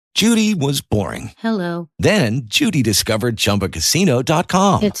Judy was boring. Hello. Then Judy discovered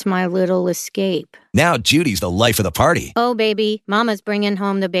ChumbaCasino.com. It's my little escape. Now Judy's the life of the party. Oh, baby, mama's bringing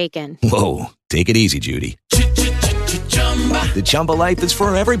home the bacon. Whoa, take it easy, Judy. The Chumba life is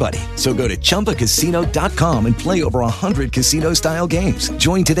for everybody. So go to ChumbaCasino.com and play over 100 casino-style games.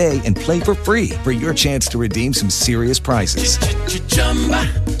 Join today and play for free for your chance to redeem some serious prizes.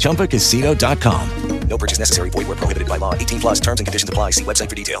 ChumbaCasino.com. No purchase necessary. Void where prohibited by law. 18 plus terms and conditions apply. See website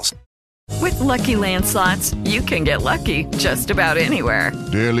for details. With Lucky Land Slots, you can get lucky just about anywhere.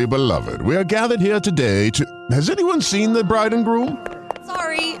 Dearly beloved, we are gathered here today to... Has anyone seen the bride and groom?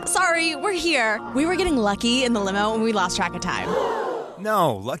 Sorry, we're here. We were getting lucky in the limo and we lost track of time.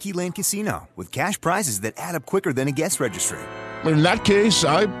 No, Lucky Land Casino, with cash prizes that add up quicker than a guest registry. In that case,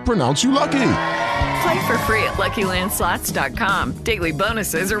 I pronounce you lucky. Play for free at LuckyLandSlots.com. Daily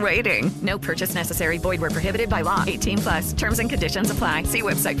bonuses are waiting. No purchase necessary. Void where prohibited by law. 18 plus. Terms and conditions apply. See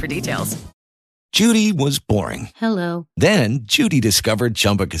website for details. Judy was boring. Hello. Then Judy discovered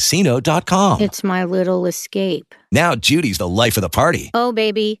ChumbaCasino.com. It's my little escape. Now Judy's the life of the party. Oh,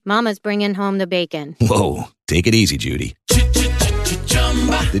 baby, mama's bringing home the bacon. Whoa, take it easy, Judy.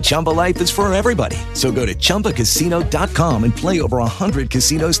 The Chumba life is for everybody. So go to ChumbaCasino.com and play over 100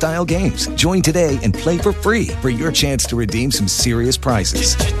 casino-style games. Join today and play for free for your chance to redeem some serious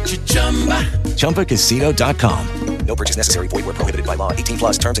prizes. ChumbaCasino.com. No purchase necessary. Void where prohibited by law. 18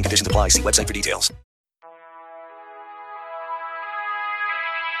 plus terms and conditions apply. See website for details.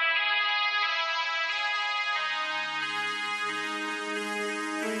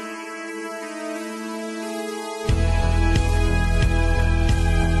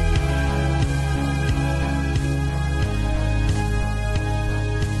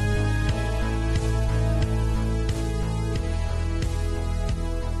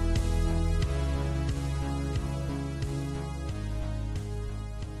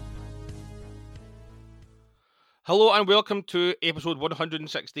 Hello and welcome to episode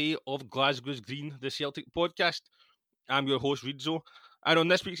 160 of Glasgow's Green, the Celtic podcast. I'm your host, Reedzo, and on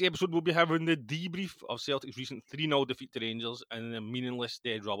this week's episode we'll be having the debrief of Celtic's recent 3-0 defeat to Rangers in the meaningless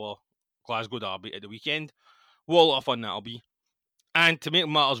dead rubber Glasgow derby at the weekend. What a lot of fun that'll be. And to make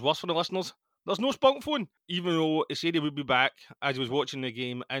matters worse for the listeners, there's no spunk phone. Even though he said he would be back as he was watching the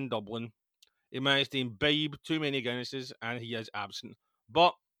game in Dublin, he managed to imbibe too many Guinnesses and he is absent.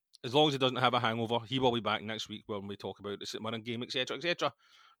 But as long as he doesn't have a hangover, he will be back next week when we talk about the St Mirren game, etc, etc.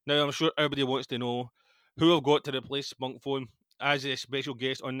 Now, I'm sure everybody wants to know who I've got to replace Spunk Phone as a special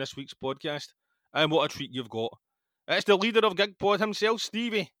guest on this week's podcast, and what a treat you've got. It's the leader of Gigpod himself,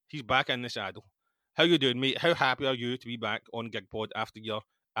 Stevie. He's back in the saddle. How you doing, mate? How happy are you to be back on Gigpod after your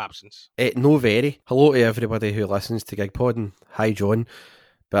absence? No very. Hello to everybody who listens to Gigpod, and hi John.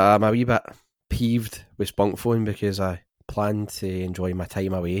 But I'm a wee bit peeved with Spunk Phone because I planned to enjoy my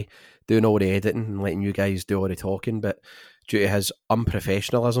time away doing all the editing and letting you guys do all the talking, but due to his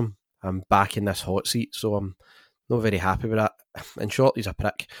unprofessionalism, I'm back in this hot seat, so I'm not very happy with that. In short, he's a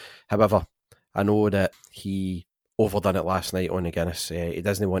prick. However, I know that he overdone it last night on the Guinness. He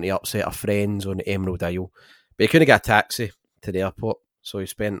doesn't want to upset our friends on the Emerald Isle, but he couldn't get a taxi to the airport, so he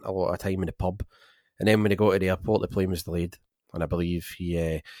spent a lot of time in the pub, and then when he got to the airport the plane was delayed, and I believe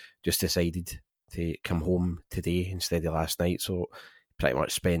he just decided to come home today instead of last night, so pretty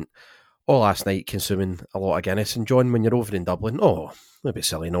much spent all last night consuming a lot of Guinness. And John, when you're over in Dublin, it'd be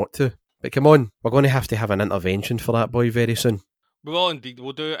silly not to. But come on, we're going to have an intervention for that boy very soon. We will indeed.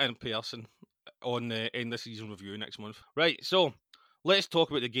 We'll do it in person on the end of season review next month. Right, so let's talk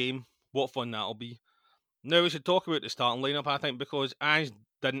about the game. What fun that'll be. Now we should talk about the starting lineup, I think, because Ange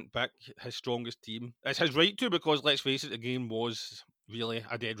didn't pick his strongest team. It's his right to, because let's face it, the game was really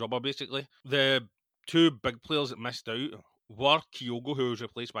a dead rubber, basically. The two big players that missed out were Kyogo, who was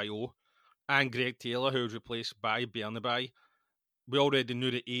replaced by O, and Greg Taylor, who was replaced by Bernaby. We already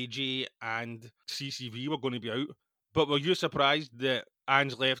knew that AJ and CCV were going to be out, but were you surprised that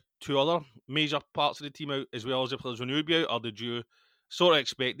Ange left two other major parts of the team out, as well as the players who knew would be out, or did you sort of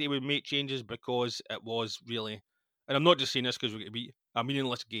expect they would make changes, because it was really, and I'm not just saying this because we're going to beat a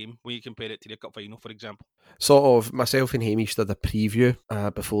meaningless game when you compare it to the cup final, for example? Sort of, myself and Hamish did a preview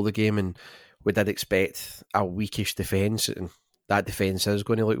before the game, and we did expect a weakish defence, and that defence is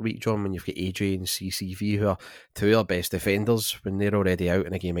going to look weak, John, when you've got AJ and CCV, who are two of our best defenders. When they're already out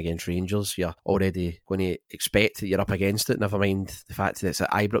in a game against Rangers, you're already going to expect that you're up against it, never mind the fact that it's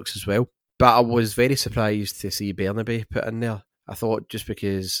at Ibrox as well. But I was very surprised to see Bernaby put in there. I thought just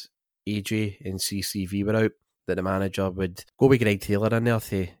because AJ and CCV were out, that the manager would go with Greg Taylor in there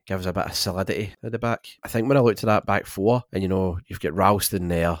to give us a bit of solidity at the back. I think when I looked at that back four, and you've got Ralston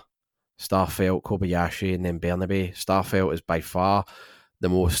there, Starfelt, Kobayashi, and then Bernaby. Starfelt is by far the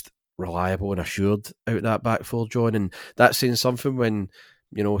most reliable and assured out of that back four, John. And that's saying something when,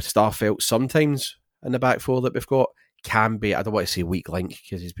 Starfelt sometimes in the back four that we've got can be, I don't want to say weak link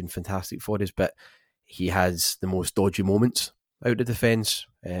because he's been fantastic for us, but he has the most dodgy moments out of defence,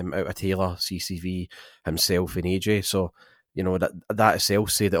 out of Taylor, CCV, himself and AJ. So, that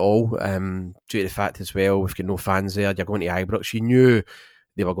itself said it all. Due to the fact as well, we've got no fans there, you're going to Ibrox, you knew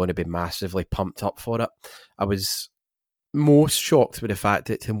they were going to be massively pumped up for it. I was most shocked with the fact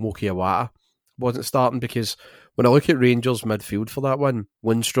that Timoki Iwata wasn't starting, because when I look at Rangers midfield for that one,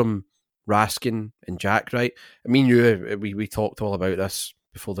 Lundstrom, Raskin and Jack, right? I mean, we talked all about this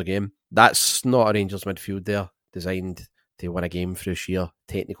before the game. That's not a Rangers midfield there designed to win a game through sheer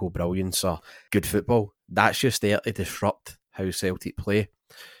technical brilliance or good football. That's just there to disrupt how Celtic play.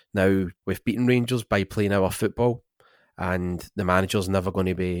 Now, we've beaten Rangers by playing our football, and the manager's never going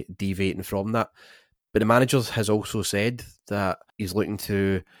to be deviating from that. But the manager has also said that he's looking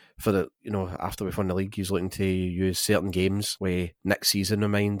to, after we've won the league, he's looking to use certain games with next season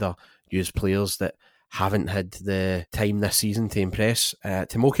in mind, or use players that haven't had the time this season to impress.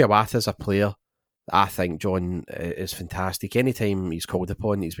 Timoki Iwata is a player I think, John, is fantastic. Anytime he's called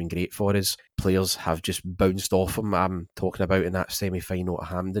upon, he's been great for us. Players have just bounced off him. I'm talking about in that semi-final at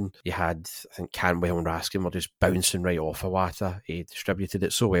Hampden. You had, I think, Cantwell and Raskin were just bouncing right off Iwata. He distributed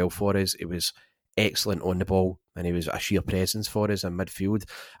it so well for us. It was excellent on the ball, and he was a sheer presence for us in midfield.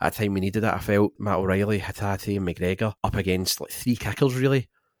 At a time we needed it, I felt Matt O'Reilly, Hatate and McGregor up against three kickers, really,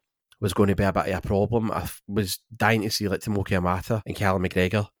 was going to be a bit of a problem. I was dying to see Timoki Iwata and Callum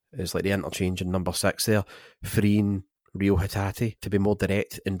McGregor is the interchange in number 6 there, freeing Rio Hatate to be more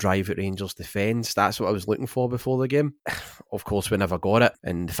direct and drive at Rangers' defence. That's what I was looking for before the game. Of course, we never got it.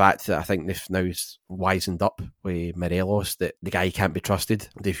 And the fact that I think they've now wisened up with Morelos, that the guy can't be trusted.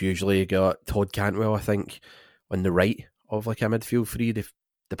 They've usually got Todd Cantwell, I think, on the right of a midfield three. They've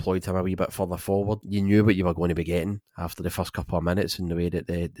deployed him a wee bit further forward. You knew what you were going to be getting after the first couple of minutes and the way that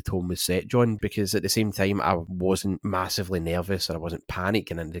the tone was set, John, because at the same time I wasn't massively nervous or I wasn't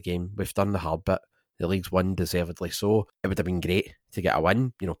panicking into the game. We've done the hard bit. The league's won, deservedly so. It would have been great to get a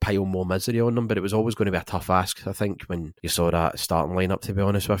win, pile more misery on them, but it was always going to be a tough ask, I think, when you saw that starting lineup, to be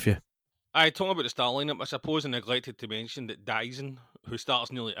honest with you. Talking about the starting lineup, I suppose I neglected to mention that Dyson, who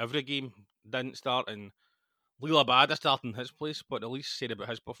starts nearly every game, didn't start, and Leela Bada started in his place, but at least said about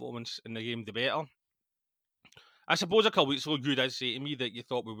his performance in the game, the better. I suppose a couple of weeks ago, you did say to me that you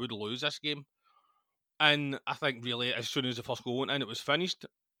thought we would lose this game. And I think really, as soon as the first goal went in, it was finished.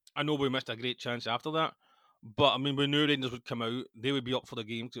 I know we missed a great chance after that. But, we knew Rangers would come out. They would be up for the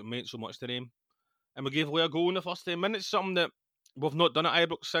game because it meant so much to them. And we gave away a goal in the first 10 minutes, something that we've not done at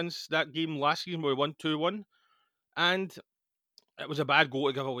Ibrox since that game last season where we won 2-1. And it was a bad goal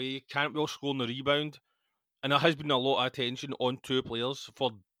to give away. Cantwell scoring the rebound. And there has been a lot of attention on two players for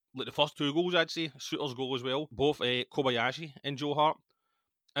the first two goals, I'd say. Suter's goal as well. Both Kobayashi and Joe Hart.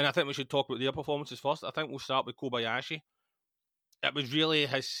 And I think we should talk about their performances first. I think we'll start with Kobayashi. It was really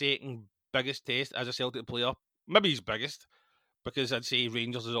his second biggest test as a Celtic player. Maybe his biggest, because I'd say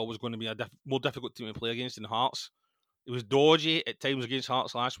Rangers is always going to be a more difficult team to play against than Hearts. It was dodgy at times against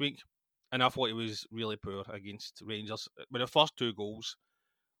Hearts last week, and I thought he was really poor against Rangers. With the first two goals,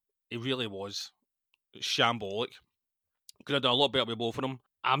 it really was shambolic. Could have done a lot better with both of them.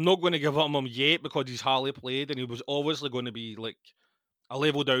 I'm not going to give up on him yet because he's hardly played, and he was obviously going to be a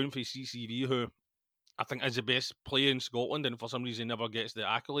level down for CCV, who I think is the best player in Scotland, and for some reason never gets the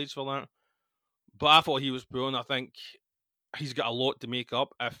accolades for that. But I thought he was poor, and I think he's got a lot to make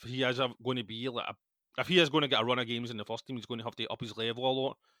up if he is going to be if he is going to get a run of games in the first team. He's going to have to up his level a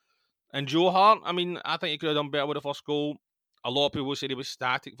lot. And Joe Hart, I think he could have done better with the first goal. A lot of people said he was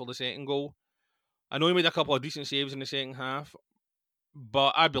static for the second goal. I know he made a couple of decent saves in the second half,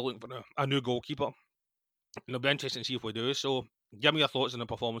 but I'd be looking for a new goalkeeper. It'll be interesting to see if we do. So, give me your thoughts on the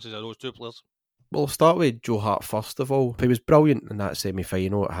performances of those two players. Well, I'll start with Joe Hart first of all. He was brilliant in that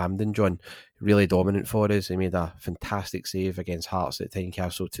semi-final at Hampden, John. Really dominant for us. He made a fantastic save against Hearts at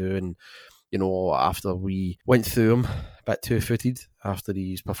Tynecastle too. And, after we went through him a bit two-footed after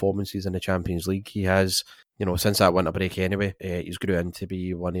these performances in the Champions League, he has, since that winter break anyway, he's grew into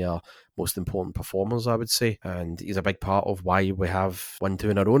be one of our most important performers, I would say. And he's a big part of why we have won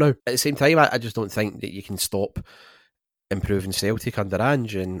 2 in a row now. At the same time, I just don't think that you can stop improving Celtic under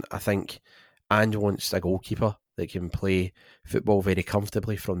Ange. And I think Ange wants a goalkeeper that can play football very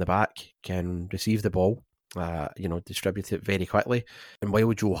comfortably from the back, can receive the ball, distribute it very quickly. And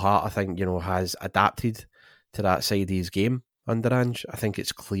while Joe Hart, I think, has adapted to that side of his game under Ange, I think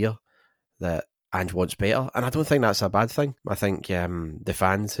it's clear that Ange wants better. And I don't think that's a bad thing. I think the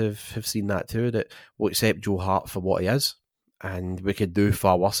fans have seen that too, that will accept Joe Hart for what he is. and we could do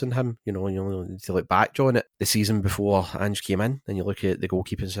far worse than him. You know, to look back, John, at the season before Ange came in, and you look at the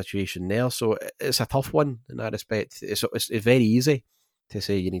goalkeeping situation there. So it's a tough one in that respect. It's very easy to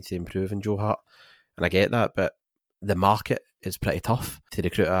say you need to improve in Joe Hart, and I get that, but the market is pretty tough to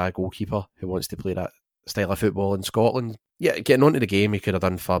recruit a goalkeeper who wants to play that style of football in Scotland. Yeah, getting onto the game, he could have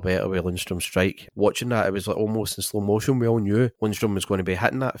done far better with Lundstrom's strike. Watching that, it was like almost in slow motion. We all knew Lundstrom was going to be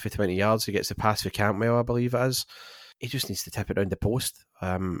hitting that for 20 yards. He gets the pass for Cantwell, I believe it is. He just needs to tip it around the post,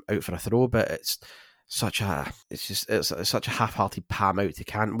 out for a throw, but it's such a half-hearted palm out to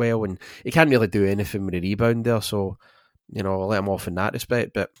Cantwell, and he can't really do anything with the rebound there, so, you know, I'll let him off in that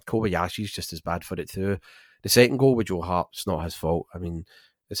respect, but Kobayashi's just as bad for it too. The second goal with Joe Hart, it's not his fault. I mean,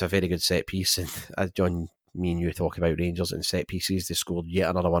 it's a very good set piece, and as John, me and you talk about Rangers and set pieces, they scored yet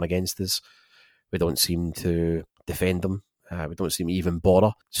another one against us. We don't seem to defend them. We don't seem to even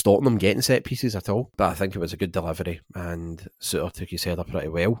bother stopping them getting set pieces at all. But I think it was a good delivery, and Suter took his header pretty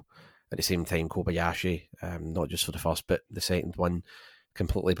well. At the same time, Kobayashi, not just for the first bit, the second one,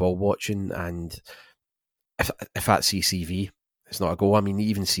 completely ball watching. And if that's CCV, it's not a goal. I mean,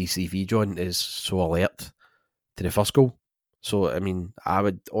 even CCV, John, is so alert to the first goal. So, I mean, I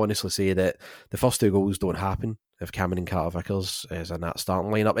would honestly say that the first two goals don't happen if Cameron Carter-Vickers is in that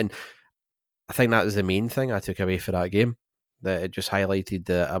starting lineup. And I think that was the main thing I took away for that game, that it just highlighted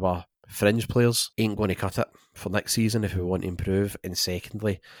that our fringe players ain't going to cut it for next season if we want to improve. And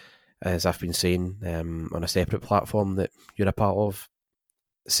secondly, as I've been saying on a separate platform that you're a part of,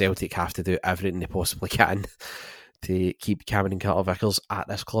 Celtic have to do everything they possibly can to keep Cameron Carter-Vickers at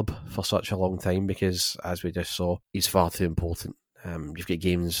this club for such a long time, because, as we just saw, he's far too important. You've got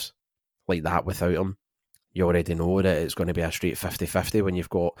games like that without him. You already know that it's going to be a straight 50-50 when you've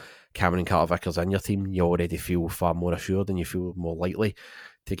got Cameron Carter-Vickers in your team. You already feel far more assured and you feel more likely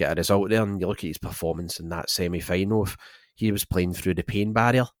to get a result there. And you look at his performance in that semi-final. If he was playing through the pain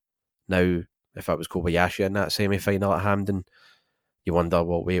barrier, now, if it was Kobayashi in that semi-final at Hampden, you wonder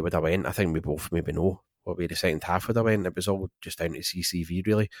what way it would have went. I think we both maybe know what way the second half would have went. It was all just down to CCV,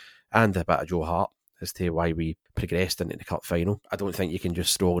 really, and a bit of Joe Hart as to why we progressed into the cup final. I don't think you can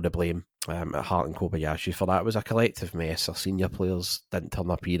just throw the blame at Hart and Kobayashi for that. It was a collective mess. Our senior players didn't turn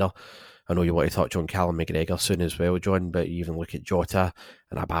up either. I know you want to touch on Callum McGregor soon as well, John, but you even look at Jota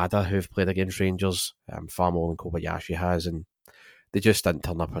and Abada, who've played against Rangers far more than Kobayashi has, and they just didn't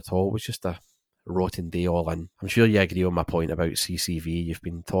turn up at all. It was just a rotten day all in. I'm sure you agree on my point about CCV. You've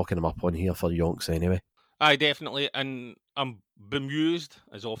been talking him up on here for yonks anyway. Aye, definitely, and I'm bemused,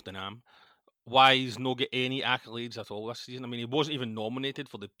 as often am, why he's not get any accolades at all this season. I mean, he wasn't even nominated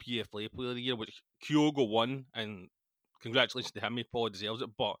for the PFA Player of the Year, which Kyogo won, and congratulations to him, he probably deserves it,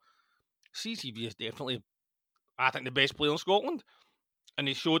 but CCV is definitely, I think, the best player in Scotland, and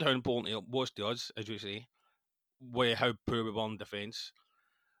he showed how important it was to us, as you say, with how poor we were in defence.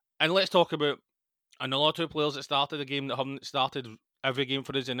 And let's talk about another two players that started the game that haven't started every game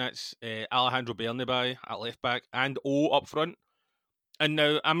for us, and that's Alejandro Bernabei at left back and O up front. And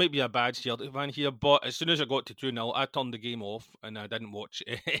now, I might be a bad Celtic fan here, but as soon as I got to 2-0, I turned the game off and I didn't watch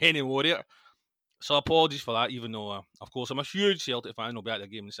any more of it. So apologies for that, even though, of course, I'm a huge Celtic fan. I'll be at the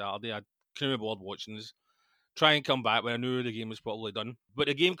game on Saturday. I couldn't be bored watching this. Try and come back when I knew the game was probably done. But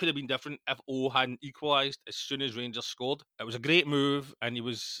the game could have been different if O hadn't equalised as soon as Rangers scored. It was a great move, and he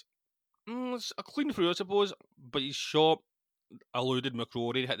was a clean through, I suppose, but his shot eluded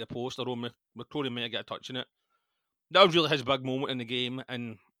McCrory, hit the post, although McCrory might have got a touch in it. That was really his big moment in the game,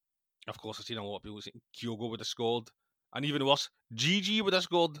 and of course I've seen a lot of people saying Kyogo would have scored, and even worse, GG would have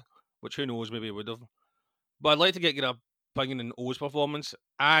scored, which who knows, maybe he would have. But I'd like to get your opinion on O's performance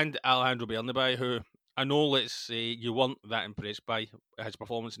and Alejandro Bernabei, who I know, let's say, you weren't that impressed by his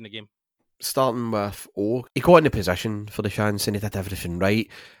performance in the game. Starting with O, he got in the position for the chance and he did everything right.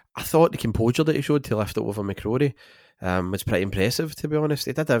 I thought the composure that he showed to lift it over McCrory was pretty impressive, to be honest.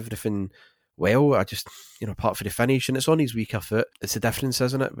 He did everything well. I just, apart from the finish, and it's on his weaker foot. It's the difference,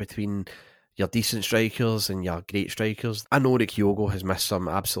 isn't it, between your decent strikers and your great strikers. I know that Kyogo has missed some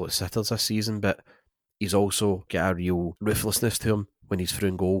absolute sitters this season, but he's also got a real ruthlessness to him when he's through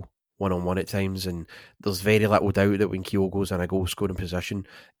and goal one-on-one at times, and there's very little doubt that when Kyogo's in a goal-scoring position,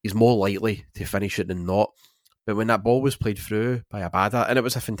 he's more likely to finish it than not. But when that ball was played through by Abada, and it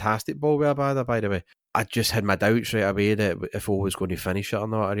was a fantastic ball with Abada, by the way, I just had my doubts right away that if O was going to finish it or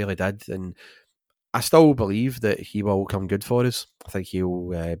not. I really did, and I still believe that he will come good for us. I think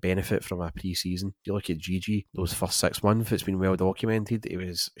he'll benefit from a pre-season. You look at Gigi, those first 6 months, it's been well documented. It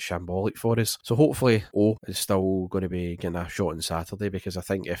was shambolic for us. So hopefully O is still going to be getting a shot on Saturday, because I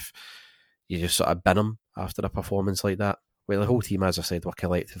think if you just sort of bin him after a performance like that, Well, the whole team, as I said, were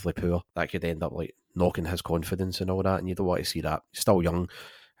collectively poor. That could end up like knocking his confidence and all that, and you don't want to see that. He's still young.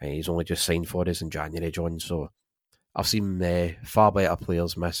 He's only just signed for us in January, John, so I've seen far better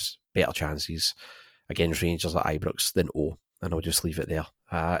players miss better chances against Rangers at Ibrox than and I'll just leave it there.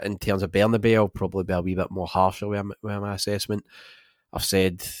 In terms of Bernabeu, I'll probably be a wee bit more harsher with my assessment. I've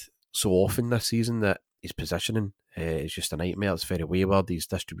said so often this season that his positioning is just a nightmare. It's very wayward. His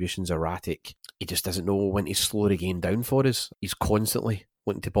distribution's erratic. He just doesn't know when to slow the game down for us. He's constantly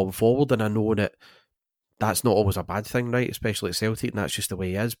looking to bob forward, and I know that that's not always a bad thing, right? Especially at Celtic, and that's just the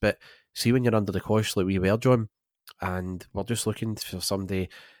way he is. But see, when you're under the cosh like we were, John, and we're just looking for somebody,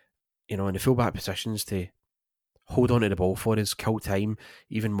 in the fullback positions to hold on to the ball for us, kill time,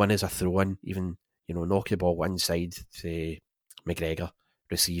 even win as a throw-in, even, knock the ball inside to McGregor,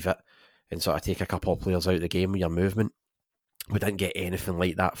 receive it, and sort of take a couple of players out of the game with your movement. We didn't get anything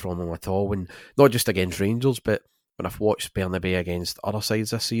like that from him at all, and not just against Rangers, but when I've watched Bernabeu against other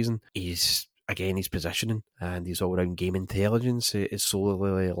sides this season, his positioning and his all-round game intelligence is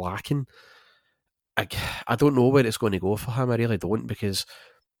sorely lacking. I don't know where it's going to go for him, I really don't, because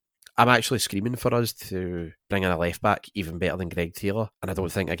I'm actually screaming for us to bring in a left-back even better than Greg Taylor, and I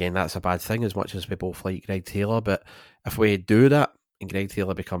don't think, again, that's a bad thing, as much as we both like Greg Taylor, but if we do that, and Greg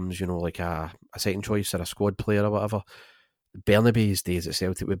Taylor becomes, like a second choice or a squad player or whatever, Bernabeu's days at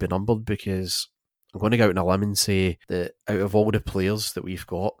Celtic would be numbered, because I'm going to go out on a limb and say that out of all the players that we've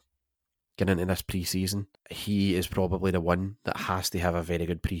got getting into this pre-season, he is probably the one that has to have a very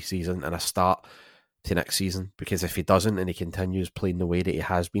good pre-season and a start to next season, because if he doesn't and he continues playing the way that he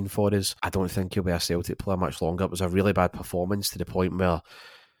has been for us, I don't think he'll be a Celtic player much longer. It was a really bad performance to the point where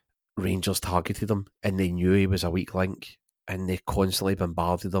Rangers targeted him and they knew he was a weak link and they constantly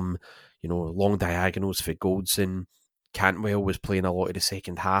bombarded him, long diagonals for Goldson. Cantwell was playing a lot of the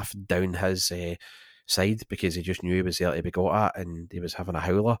second half down his side because he just knew he was there to be got at and he was having a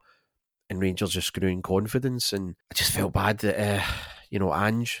howler, and Rangers just screwing confidence. And I just felt bad that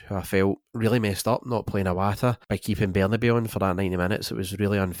Ange, who I felt really messed up not playing Iwata by keeping Bernabeu on for that 90 minutes. It was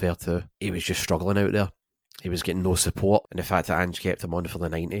really unfair to. He was just struggling out there. He was getting no support, and the fact that Ange kept him on for the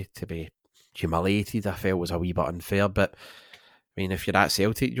 90 to be humiliated, I felt was a wee bit unfair. But I mean, if you're at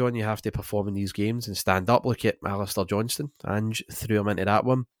Celtic, John, you have to perform in these games and stand up. Look at Alistair Johnston. Ange threw him into that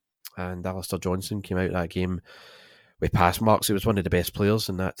one, and Alistair Johnston came out of that game with pass marks. He was one of the best players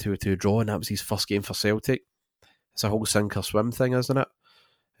in that 2-2 draw, and that was his first game for Celtic. It's a whole sink or swim thing, isn't it?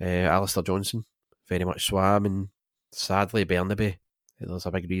 Alistair Johnston very much swam, and sadly Bernabeu, there's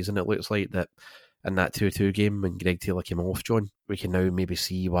a big reason it looks like that in that 2-2 game when Greg Taylor came off, John. We can now maybe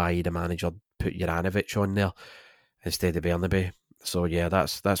see why the manager put Juranovic on there instead of Bernabeu. So yeah,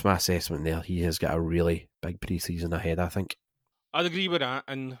 that's my assessment there. He has got a really big pre-season ahead, I think. I'd agree with that,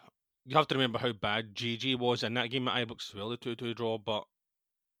 and you have to remember how bad JJ was in that game at Ibrox as well, the 2-2 draw, but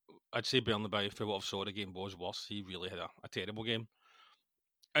I'd say Bernabeu, for what I've saw, the game was worse. He really had a terrible game.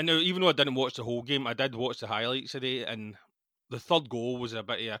 And now, even though I didn't watch the whole game, I did watch the highlights today, and the third goal was a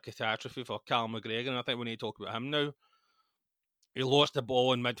bit of a catastrophe for Cal McGregor, and I think we need to talk about him now. He lost the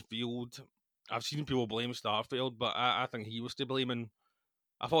ball in midfield. I've seen people blame Starfield, but I think he was to blame, and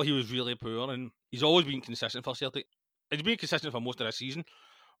I thought he was really poor, and he's always been consistent for Celtic. He's been consistent for most of this season,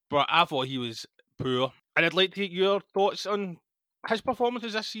 but I thought he was poor. And I'd like to get your thoughts on his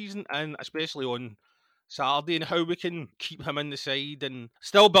performances this season, and especially on Saturday, and how we can keep him in the side and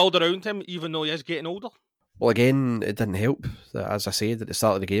still build around him, even though he is getting older. Well, again, it didn't help that, as I said at the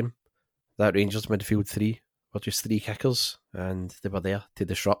start of the game, that Rangers midfield three were just three kickers, and they were there to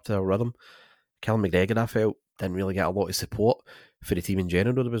disrupt our rhythm. Callum McGregor, I felt, didn't really get a lot of support for the team in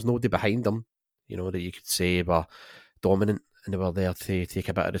general. There was nobody behind them, that you could say were dominant, and they were there to take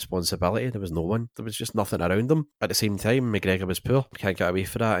a bit of responsibility. There was no one. There was just nothing around them. At the same time, McGregor was poor. Can't get away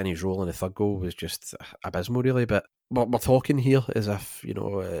for that, and his role in the third goal was just abysmal, really. But we're talking here as if,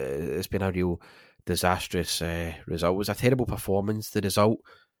 it's been a real disastrous result. It was a terrible performance. The result,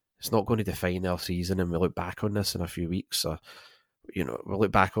 it's not going to define our season, and we look back on this in a few weeks, or we'll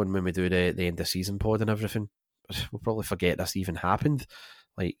look back on when we do the end of season pod and everything. We'll probably forget this even happened.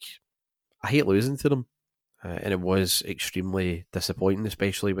 Like, I hate losing to them. And it was extremely disappointing,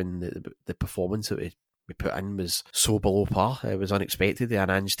 especially when the performance that we put in was so below par. It was unexpected. The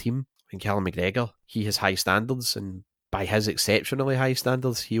Ange team and Callum McGregor, he has high standards, and by his exceptionally high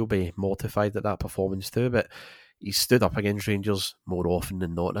standards, he'll be mortified at that performance too. But he stood up against Rangers more often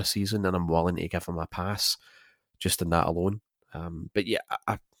than not this season, and I'm willing to give him a pass just in that alone. But yeah,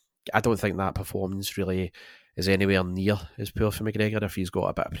 I don't think that performance really is anywhere near as poor for McGregor if he's got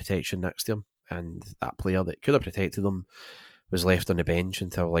a bit of protection next to him. And that player that could have protected him was left on the bench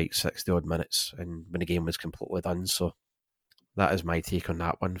until like 60 odd minutes, and when the game was completely done. So that is my take on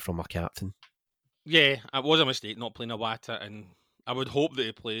that one from our captain. Yeah, it was a mistake not playing Iwata, and I would hope that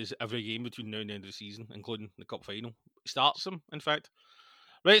he plays every game between now and the end of the season, including the cup final. He starts them, in fact.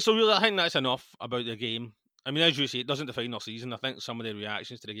 Right, so really, I think that's enough about the game. I mean, as you say, it doesn't define our season. I think some of the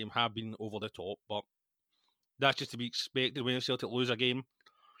reactions to the game have been over the top, but that's just to be expected when Celtic lose a game.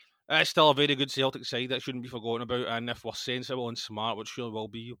 It's still a very good Celtic side that shouldn't be forgotten about, and if we're sensible and smart, which sure will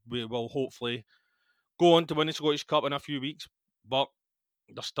be, we will hopefully go on to win the Scottish Cup in a few weeks, but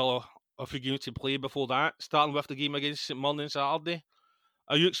there's still a few games to play before that, starting with the game against St Mirren on Saturday.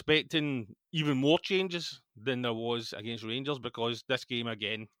 Are you expecting even more changes than there was against Rangers? Because this game,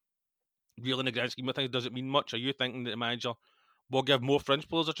 again, really in the grand scheme of things, doesn't mean much. Are you thinking that the manager will give more fringe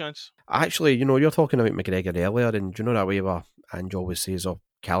players a chance? Actually, you're talking about McGregor earlier, and do you know that way where Ange always says,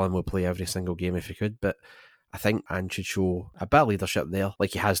 Callum will play every single game if he could, but I think Ange should show a bit of leadership there,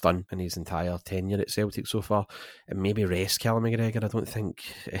 like he has done in his entire tenure at Celtic so far, and maybe rest Callum McGregor. I don't think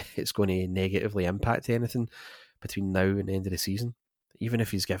it's going to negatively impact anything between now and the end of the season. Even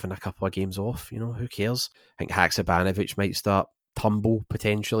if he's given a couple of games off, who cares? I think Haksabanovic might start, Tumble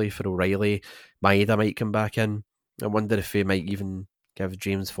potentially for O'Reilly, Maeda might come back in. I wonder if he might even give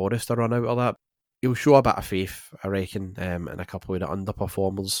James Forrest a run out of that. He'll show a bit of faith, I reckon, in a couple of the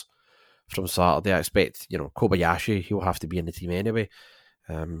underperformers from Saturday. I expect, Kobayashi, he'll have to be in the team anyway,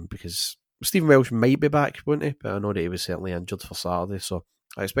 because Stephen Welsh might be back, won't he? But I know that he was certainly injured for Saturday, so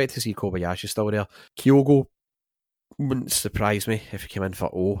I expect to see Kobayashi still there. Kyogo wouldn't surprise me if he came in for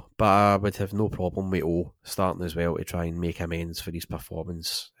O, but I would have no problem with O starting as well to try and make amends for his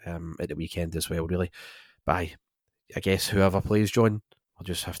performance at the weekend as well, really. But I guess whoever plays John, I'll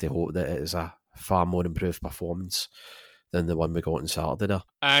just have to hope that it is a far more improved performance than the one we got on Saturday there.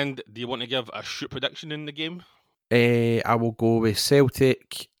 And do you want to give a shoot prediction in the game? I will go with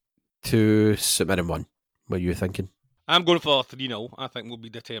Celtic to St Mirren 1. What are you thinking? I'm going for 3-0. I think we'll be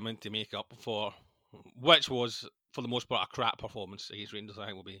determined to make up for, which was, for the most part, a crap performance against Rangers. I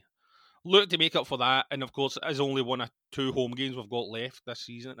think we'll be looking to make up for that. And of course, it is only one of 2 home games we've got left this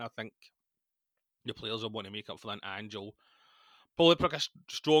season. I think the players will want to make up for that. Angel probably pick a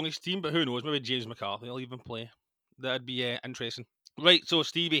strongest team, but who knows? Maybe James McCarthy will even play. That'd be interesting. Right, so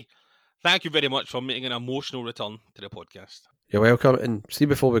Stevie, thank you very much for making an emotional return to the podcast. You're welcome. And see,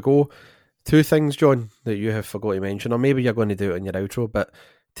 before we go, 2 things, John, that you have forgot to mention, or maybe you're going to do it in your outro, but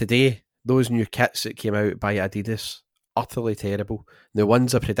today, those new kits that came out by Adidas, utterly terrible. The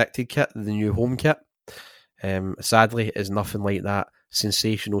one's a predicted kit, the new home kit. Sadly, is nothing like that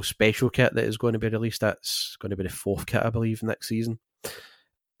sensational special kit that is going to be released. That's going to be the 4th kit, I believe, next season.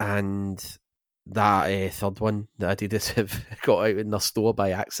 And that 3rd one that Adidas have got out in their store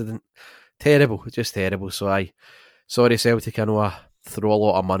by accident. Terrible, just terrible. So sorry Celtic, I know I throw a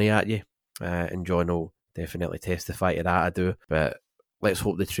lot of money at you, and John will definitely testify to that, I do. But let's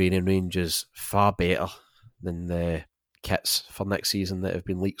hope the training range is far better than the kits for next season that have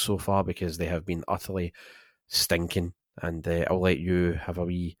been leaked so far, because they have been utterly stinking. And I'll let you have a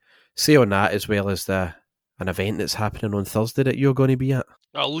wee say on that, as well as an event that's happening on Thursday that you're going to be at.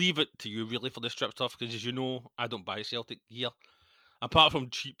 I'll leave it to you really for the strip stuff, because as you know, I don't buy Celtic gear. Apart from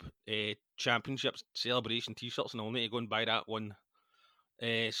cheap championships, celebration t-shirts, and I'll need to go and buy that one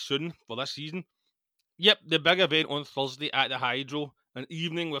soon for this season. Yep, the big event on Thursday at the Hydro, an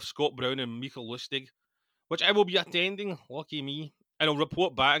evening with Scott Brown and Mikael Lustig, which I will be attending, lucky me, and I'll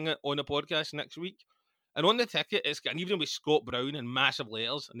report back on it on the podcast next week. And on the ticket, it's got an evening with Scott Brown in massive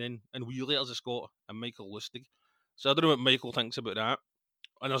letters, and then in wee letters of Scott and Mikael Lustig. So I don't know what Michael thinks about that.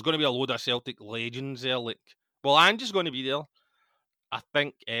 And there's going to be a load of Celtic legends there. Ange is going to be there. I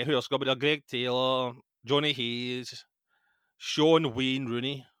think, who else is going to be there? Greg Taylor, Johnny Hayes, Sean Wayne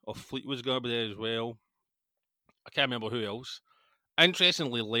Rooney of Fleetwood's going to be there as well. I can't remember who else.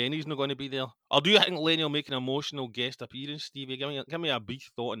 Interestingly, Lenny's not going to be there. Or do you think Lenny will make an emotional guest appearance, Stevie? Give me a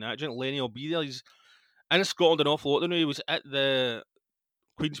brief thought on that. Do you think Lenny will be there? He's in Scotland an awful lot. I know he was at the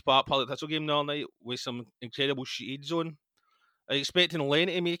Queen's Park Public Thistle game the other night with some incredible shades on. Are you expecting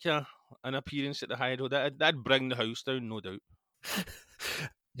Lenny to make an appearance at the Hydro? That'd bring the house down, no doubt.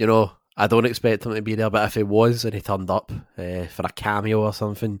 I don't expect him to be there, but if he was and he turned up for a cameo or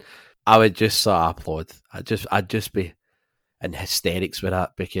something, I would just sort of applaud. I'd just be in hysterics with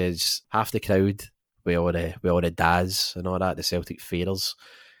that, because half the crowd with all the dads and all that, the Celtic farers,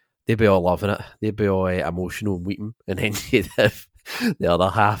 they'd be all loving it. They'd be all emotional and weeping, and then you'd have the other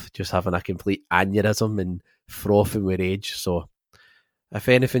half just having a complete aneurysm and frothing with rage. So if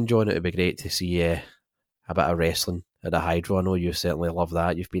anything, John, it would be great to see a bit of wrestling at the Hydro. I know you certainly love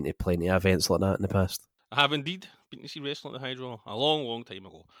that. You've been to plenty of events like that in the past. I have indeed been to see wrestling at the Hydro a long, long time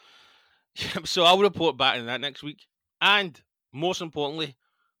ago. So I'll report back on that next week. And most importantly,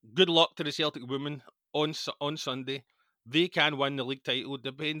 good luck to the Celtic women on Sunday. They can win the league title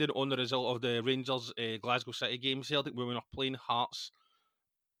depending on the result of the Rangers Glasgow City game. Celtic women are playing Hearts.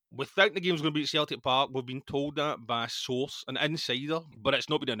 We think the game's going to be at Celtic Park. We've been told that by a source, an insider, but it's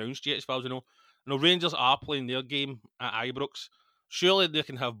not been announced yet as far as we know. Rangers are playing their game at Ibrox. Surely they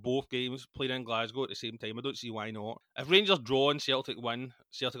can have both games played in Glasgow at the same time. I don't see why not. If Rangers draw and Celtic win,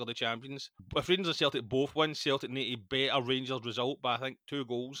 Celtic are the champions. If Rangers and Celtic both win, Celtic need to beat a Rangers result by, I think, 2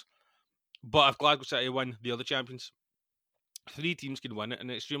 goals. But if Glasgow City win, they're the champions. 3 teams can win it, and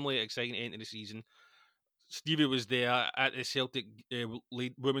an extremely exciting end of the season. Stevie was there at the Celtic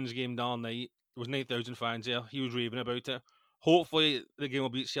women's game the other night. There was 9,000 fans there. He was raving about it. Hopefully, the game will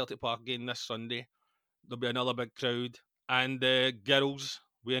be at Celtic Park again this Sunday. There'll be another big crowd. And the girls,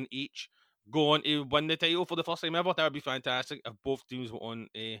 wearing each, go on to win the title for the first time ever. That would be fantastic if both teams went on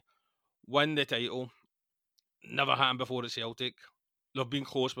to win the title. Never happened before at Celtic. They've been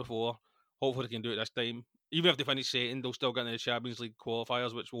close before. Hopefully, they can do it this time. Even if they finish second, they'll still get into the Champions League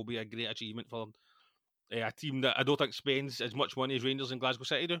qualifiers, which will be a great achievement for a team that I don't think spends as much money as Rangers and Glasgow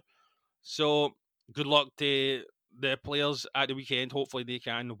City do. So, good luck to the players at the weekend. Hopefully they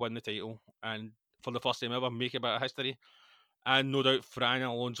can win the title and for the first time ever make a bit of history. And no doubt Fran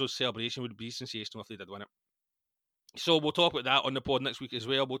Alonso's celebration would be sensational if they did win it. So we'll talk about that on the pod next week as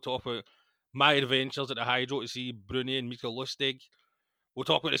well. We'll talk about my adventures at the Hydro to see Bruni and Mikael Lustig. We'll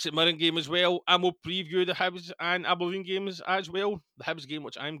talk about the St Mirren game as well, and we'll preview the Hibs and Aberdeen games as well. The Hibs game,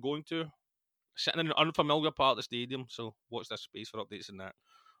 which I'm going to, sitting in an unfamiliar part of the stadium, so watch this space for updates on that.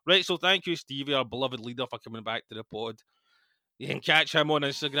 Right, so thank you, Stevie, our beloved leader, for coming back to the pod. You can catch him on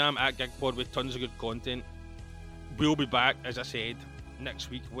Instagram at Gigpod with tons of good content. We'll be back, as I said, next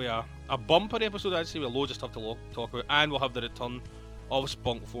week with a bumper episode, I'd say, with loads of stuff to talk about, and we'll have the return of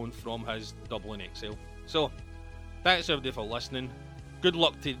Spunkphone from his Dublin XL. So, thanks everybody for listening. Good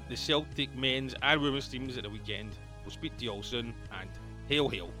luck to the Celtic men's and women's teams at the weekend. We'll speak to you all soon, and hail,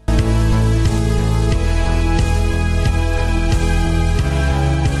 hail.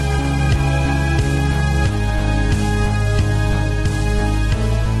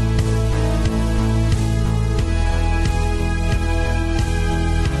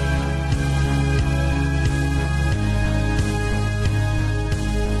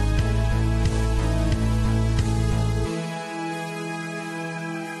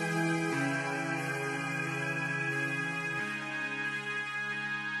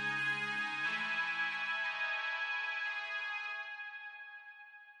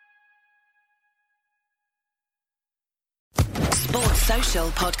 Sports Social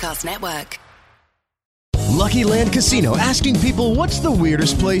Podcast Network. Lucky Land Casino, asking people, what's the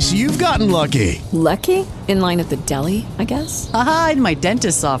weirdest place you've gotten lucky? Lucky? In line at the deli, I guess? Aha, in my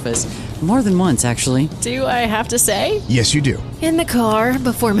dentist's office. More than once, actually. Do I have to say? Yes, you do. In the car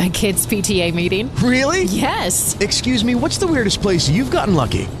before my kids' PTA meeting. Really? Yes. Excuse me, what's the weirdest place you've gotten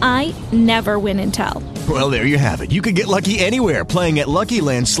lucky? I never win and tell. Well, there you have it. You can get lucky anywhere, playing at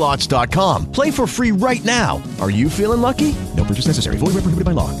LuckyLandSlots.com. Play for free right now. Are you feeling lucky? No purchase necessary. Void where prohibited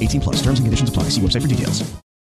by law. 18+. Terms and conditions apply. See website for details.